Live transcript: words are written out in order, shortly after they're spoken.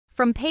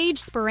From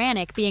Paige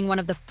Spiranac being one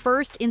of the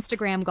first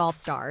Instagram golf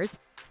stars,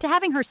 to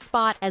having her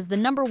spot as the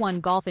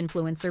 #1 golf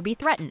influencer be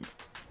threatened.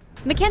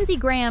 McKenzie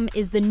Graham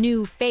is the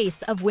new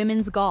face of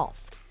women's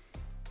golf.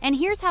 And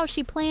here's how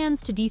she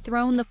plans to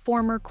dethrone the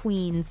former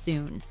queen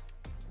soon.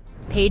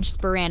 Paige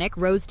Spiranac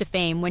rose to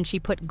fame when she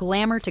put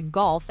glamour to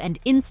golf and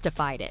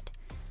Instafied it.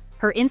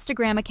 Her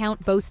Instagram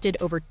account boasted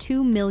over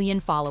 2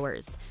 million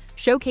followers,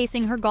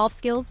 showcasing her golf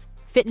skills,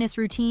 fitness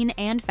routine,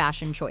 and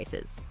fashion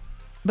choices.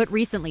 But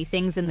recently,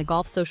 things in the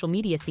golf social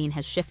media scene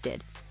has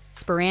shifted.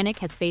 Spiranac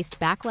has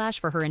faced backlash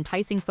for her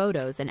enticing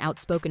photos and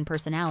outspoken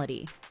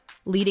personality,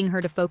 leading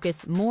her to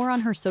focus more on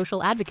her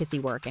social advocacy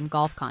work and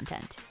golf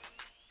content.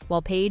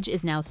 While Paige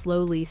is now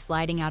slowly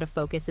sliding out of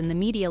focus in the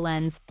media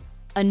lens,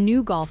 a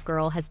new golf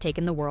girl has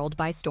taken the world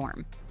by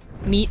storm.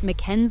 Meet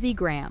McKenzie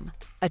Graham,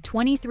 a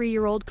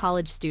 23-year-old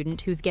college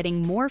student who's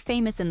getting more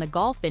famous in the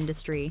golf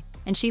industry,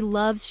 and she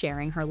loves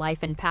sharing her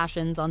life and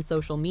passions on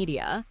social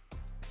media.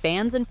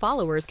 Fans and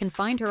followers can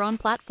find her on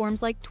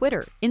platforms like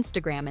Twitter,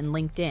 Instagram, and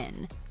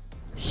LinkedIn.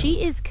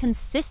 She is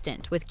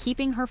consistent with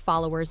keeping her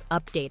followers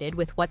updated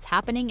with what's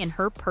happening in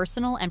her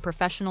personal and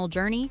professional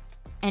journey,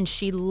 and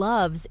she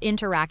loves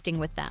interacting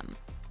with them.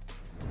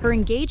 Her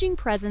engaging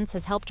presence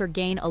has helped her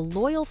gain a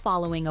loyal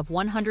following of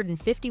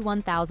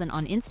 151,000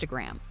 on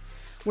Instagram,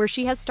 where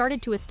she has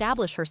started to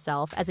establish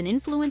herself as an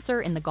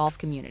influencer in the golf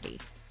community.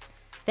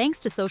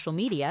 Thanks to social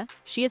media,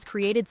 she has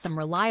created some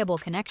reliable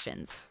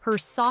connections. Her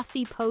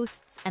saucy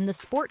posts and the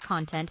sport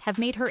content have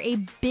made her a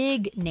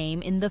big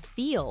name in the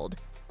field.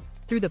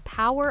 Through the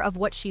power of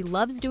what she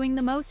loves doing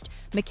the most,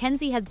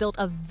 McKenzie has built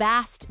a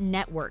vast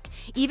network,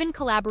 even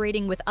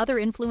collaborating with other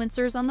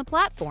influencers on the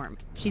platform.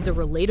 She's a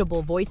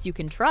relatable voice you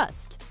can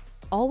trust,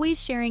 always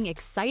sharing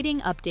exciting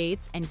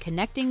updates and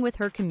connecting with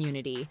her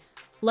community.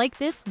 Like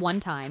this one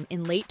time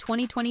in late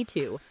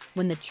 2022,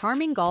 when the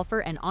charming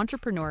golfer and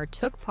entrepreneur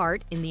took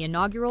part in the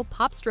inaugural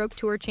PopStroke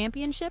Tour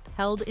Championship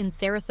held in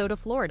Sarasota,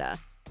 Florida.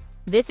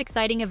 This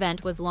exciting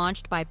event was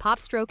launched by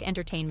PopStroke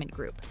Entertainment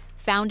Group,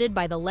 founded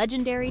by the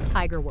legendary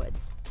Tiger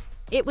Woods.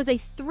 It was a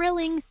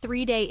thrilling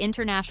 3-day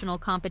international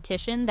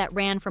competition that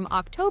ran from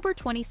October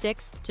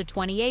 26th to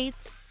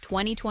 28th,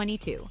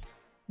 2022.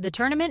 The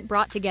tournament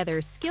brought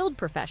together skilled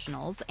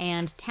professionals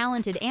and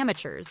talented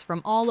amateurs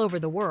from all over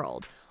the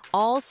world,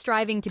 all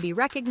striving to be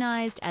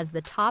recognized as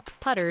the top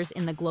putters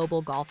in the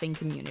global golfing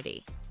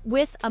community.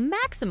 With a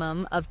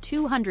maximum of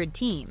 200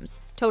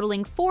 teams,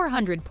 totaling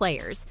 400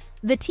 players,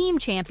 the team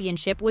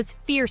championship was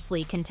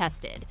fiercely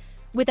contested,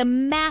 with a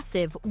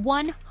massive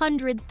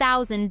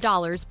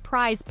 $100,000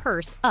 prize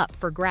purse up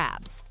for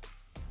grabs.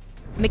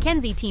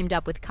 McKenzie teamed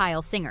up with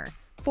Kyle Singer,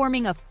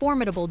 forming a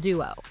formidable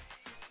duo.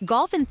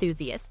 Golf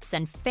enthusiasts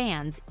and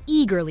fans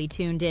eagerly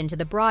tuned in to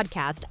the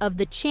broadcast of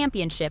the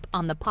championship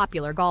on the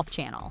popular Golf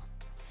Channel.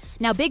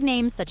 Now, big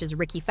names such as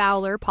Ricky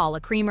Fowler, Paula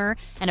Creamer,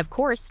 and of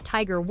course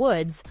Tiger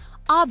Woods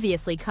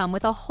obviously come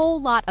with a whole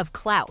lot of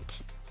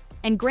clout,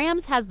 and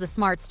Grams has the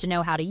smarts to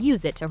know how to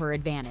use it to her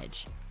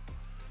advantage.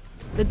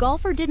 The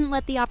golfer didn't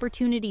let the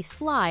opportunity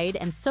slide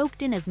and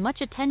soaked in as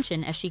much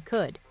attention as she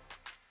could.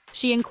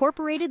 She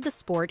incorporated the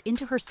sport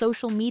into her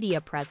social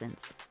media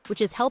presence, which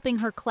is helping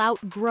her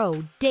clout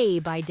grow day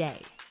by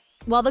day.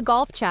 While the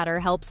golf chatter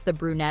helps the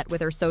brunette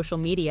with her social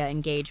media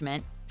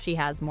engagement, she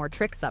has more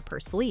tricks up her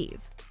sleeve.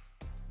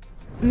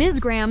 Ms.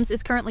 Grams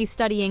is currently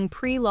studying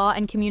pre-law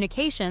and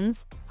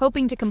communications,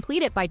 hoping to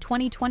complete it by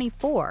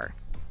 2024.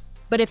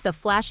 But if the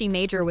flashy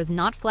major was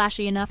not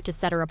flashy enough to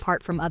set her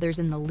apart from others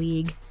in the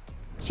league,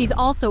 she's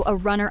also a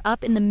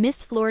runner-up in the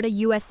Miss Florida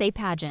USA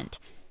pageant,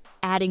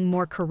 adding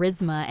more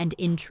charisma and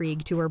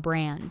intrigue to her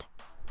brand.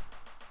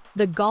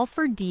 The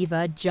golfer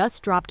diva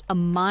just dropped a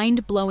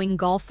mind-blowing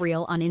golf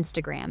reel on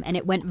Instagram, and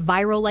it went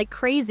viral like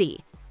crazy,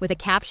 with a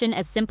caption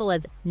as simple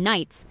as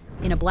 "Knights"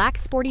 in a black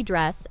sporty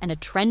dress and a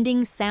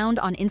trending sound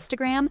on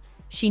Instagram.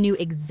 She knew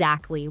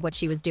exactly what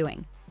she was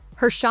doing.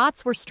 Her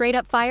shots were straight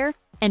up fire,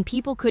 and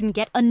people couldn't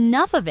get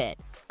enough of it.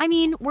 I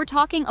mean, we're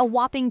talking a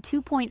whopping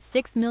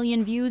 2.6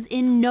 million views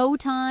in no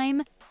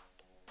time.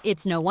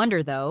 It's no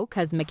wonder, though,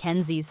 because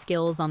McKenzie's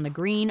skills on the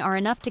green are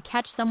enough to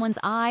catch someone's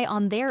eye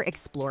on their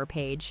Explore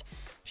page.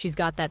 She's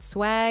got that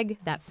swag,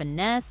 that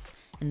finesse,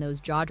 and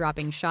those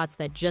jaw-dropping shots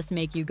that just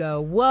make you go,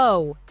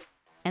 whoa!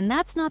 And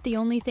that's not the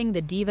only thing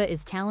the diva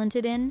is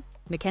talented in.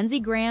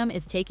 McKenzie Graham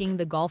is taking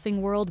the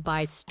golfing world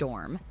by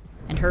storm,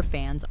 and her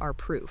fans are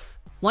proof.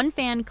 One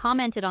fan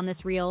commented on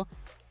this reel,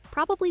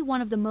 "Probably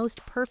one of the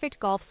most perfect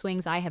golf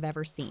swings I have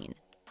ever seen."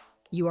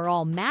 "You are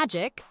all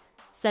magic,"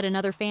 said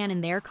another fan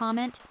in their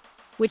comment,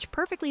 which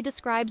perfectly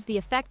describes the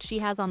effect she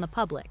has on the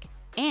public.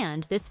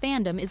 And this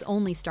fandom is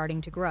only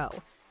starting to grow.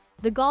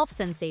 The golf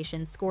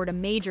sensation scored a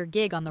major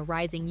gig on the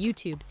rising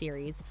YouTube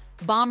series,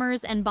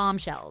 Bombers and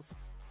Bombshells.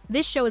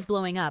 This show is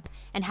blowing up,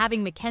 and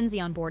having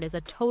McKenzie on board is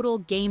a total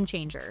game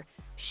changer.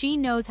 She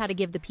knows how to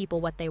give the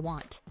people what they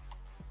want.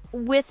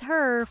 With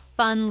her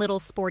fun little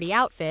sporty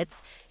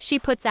outfits, she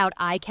puts out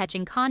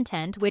eye-catching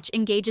content which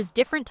engages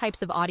different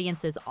types of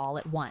audiences all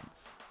at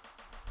once.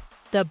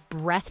 The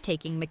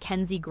breathtaking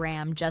McKenzie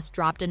Graham just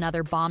dropped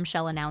another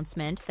bombshell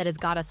announcement that has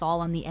got us all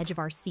on the edge of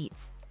our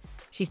seats.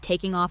 She's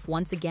taking off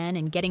once again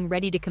and getting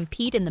ready to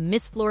compete in the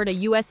Miss Florida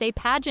USA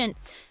pageant.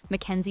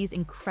 McKenzie's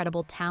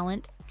incredible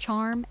talent,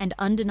 charm, and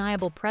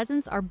undeniable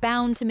presence are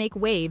bound to make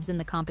waves in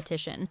the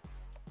competition.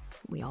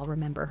 We all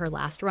remember her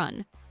last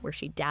run, where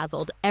she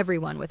dazzled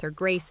everyone with her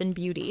grace and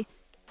beauty.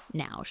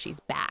 Now she's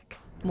back,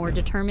 more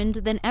determined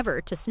than ever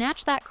to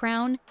snatch that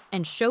crown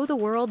and show the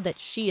world that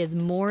she is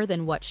more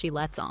than what she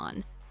lets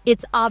on.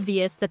 It's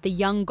obvious that the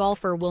young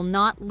golfer will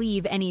not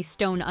leave any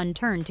stone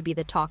unturned to be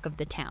the talk of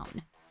the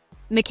town.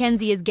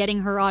 McKenzie is getting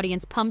her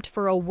audience pumped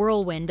for a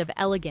whirlwind of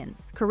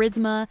elegance,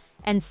 charisma,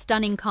 and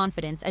stunning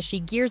confidence as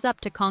she gears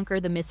up to conquer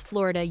the Miss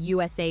Florida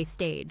USA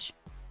stage.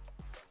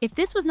 If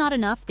this was not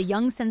enough, the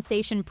young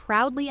sensation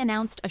proudly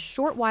announced a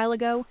short while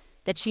ago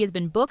that she has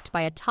been booked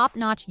by a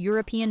top-notch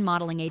European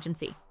modeling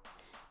agency.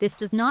 This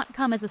does not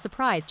come as a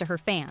surprise to her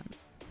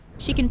fans.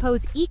 She can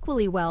pose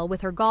equally well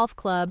with her golf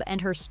club and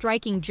her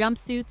striking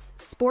jumpsuits,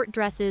 sport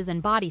dresses,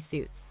 and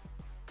bodysuits.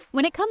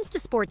 When it comes to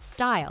sports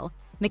style,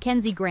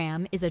 McKenzie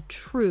Graham is a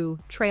true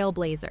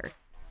trailblazer.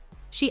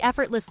 She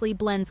effortlessly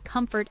blends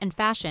comfort and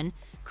fashion,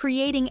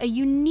 creating a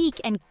unique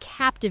and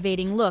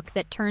captivating look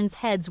that turns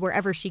heads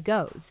wherever she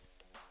goes.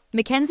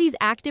 McKenzie's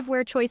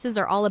activewear choices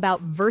are all about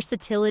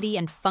versatility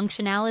and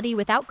functionality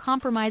without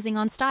compromising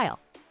on style.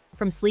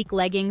 From sleek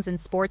leggings and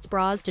sports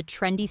bras to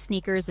trendy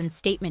sneakers and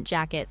statement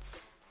jackets,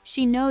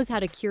 she knows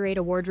how to curate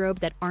a wardrobe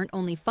that aren't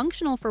only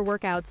functional for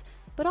workouts,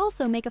 but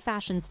also make a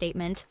fashion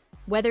statement,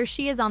 whether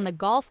she is on the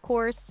golf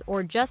course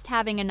or just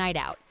having a night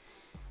out.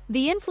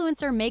 The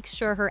influencer makes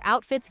sure her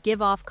outfits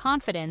give off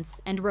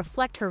confidence and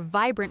reflect her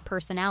vibrant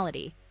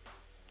personality.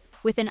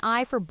 With an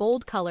eye for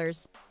bold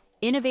colors,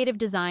 innovative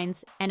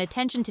designs, and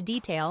attention to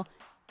detail,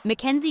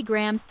 McKenzie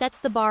Graham sets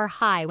the bar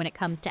high when it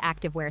comes to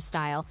activewear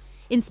style,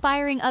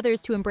 inspiring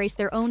others to embrace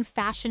their own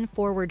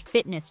fashion-forward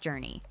fitness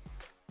journey.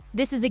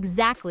 This is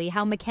exactly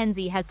how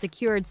McKenzie has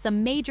secured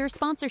some major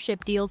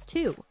sponsorship deals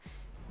too.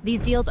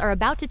 These deals are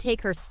about to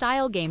take her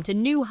style game to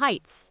new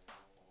heights.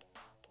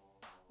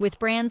 With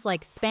brands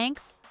like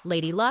Spanx,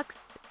 Lady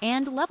Luxe,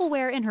 and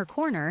Levelwear in her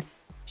corner,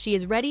 she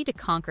is ready to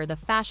conquer the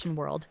fashion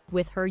world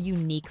with her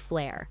unique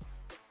flair.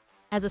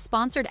 As a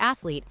sponsored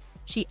athlete,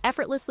 she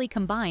effortlessly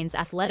combines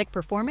athletic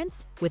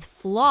performance with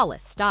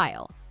flawless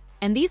style,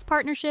 and these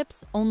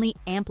partnerships only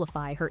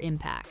amplify her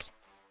impact.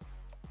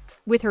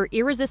 With her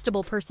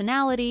irresistible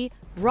personality,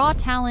 raw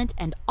talent,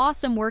 and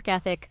awesome work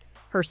ethic,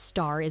 her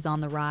star is on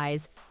the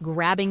rise,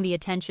 grabbing the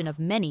attention of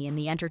many in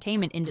the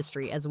entertainment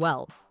industry as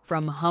well.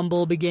 From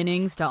humble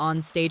beginnings to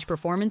on-stage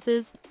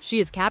performances, she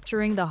is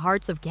capturing the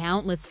hearts of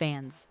countless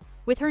fans.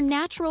 With her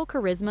natural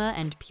charisma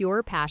and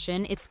pure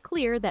passion, it's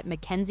clear that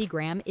McKenzie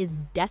Graham is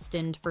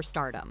destined for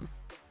stardom.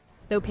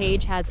 Though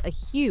Paige has a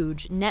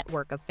huge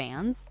network of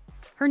fans,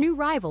 her new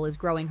rival is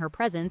growing her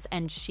presence,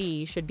 and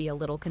she should be a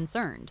little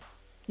concerned.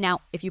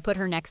 Now, if you put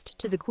her next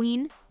to the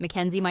Queen,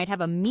 McKenzie might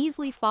have a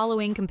measly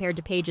following compared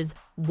to Paige's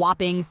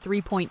whopping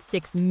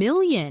 3.6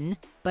 million,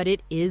 but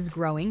it is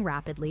growing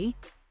rapidly.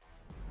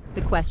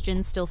 The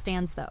question still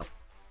stands, though.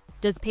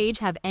 Does Paige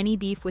have any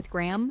beef with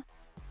Graham?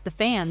 The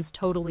fans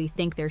totally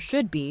think there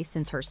should be,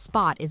 since her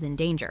spot is in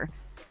danger.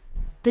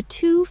 The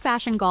two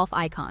fashion golf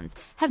icons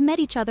have met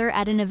each other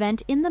at an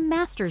event in the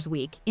Masters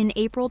Week in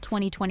April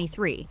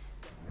 2023.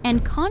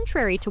 And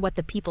contrary to what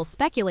the people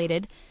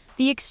speculated,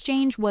 the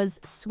exchange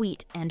was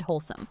sweet and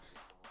wholesome.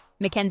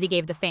 McKenzie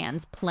gave the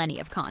fans plenty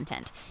of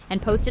content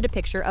and posted a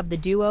picture of the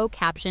duo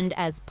captioned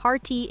as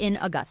 "Party in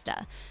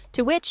Augusta,"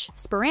 to which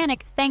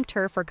Spiranac thanked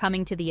her for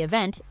coming to the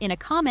event. In a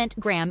comment,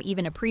 Graham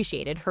even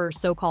appreciated her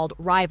so-called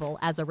rival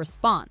as a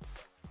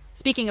response.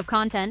 Speaking of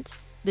content,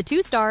 the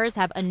two stars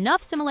have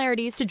enough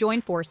similarities to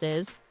join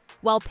forces,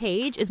 while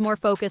Paige is more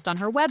focused on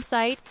her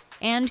website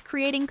and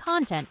creating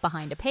content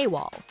behind a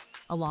paywall,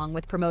 along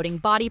with promoting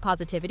body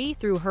positivity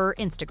through her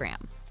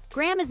Instagram.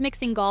 Graham is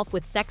mixing golf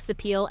with sex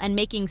appeal and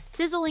making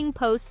sizzling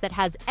posts that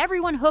has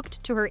everyone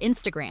hooked to her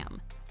Instagram.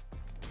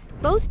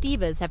 Both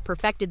divas have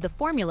perfected the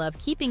formula of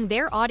keeping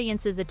their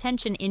audience's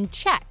attention in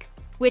check,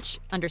 which,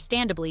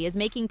 understandably, is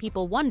making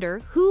people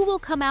wonder who will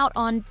come out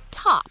on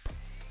top.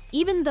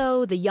 Even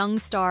though the young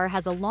star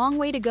has a long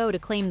way to go to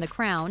claim the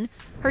crown,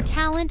 her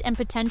talent and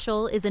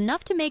potential is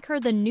enough to make her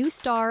the new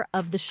star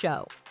of the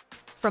show.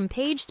 From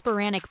Paige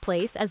Spiranac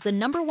place as the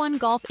 #1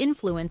 golf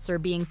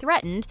influencer being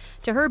threatened,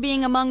 to her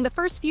being among the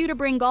first few to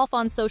bring golf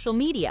on social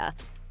media.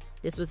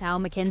 This was how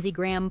McKenzie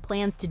Graham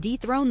plans to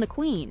dethrone the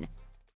Queen.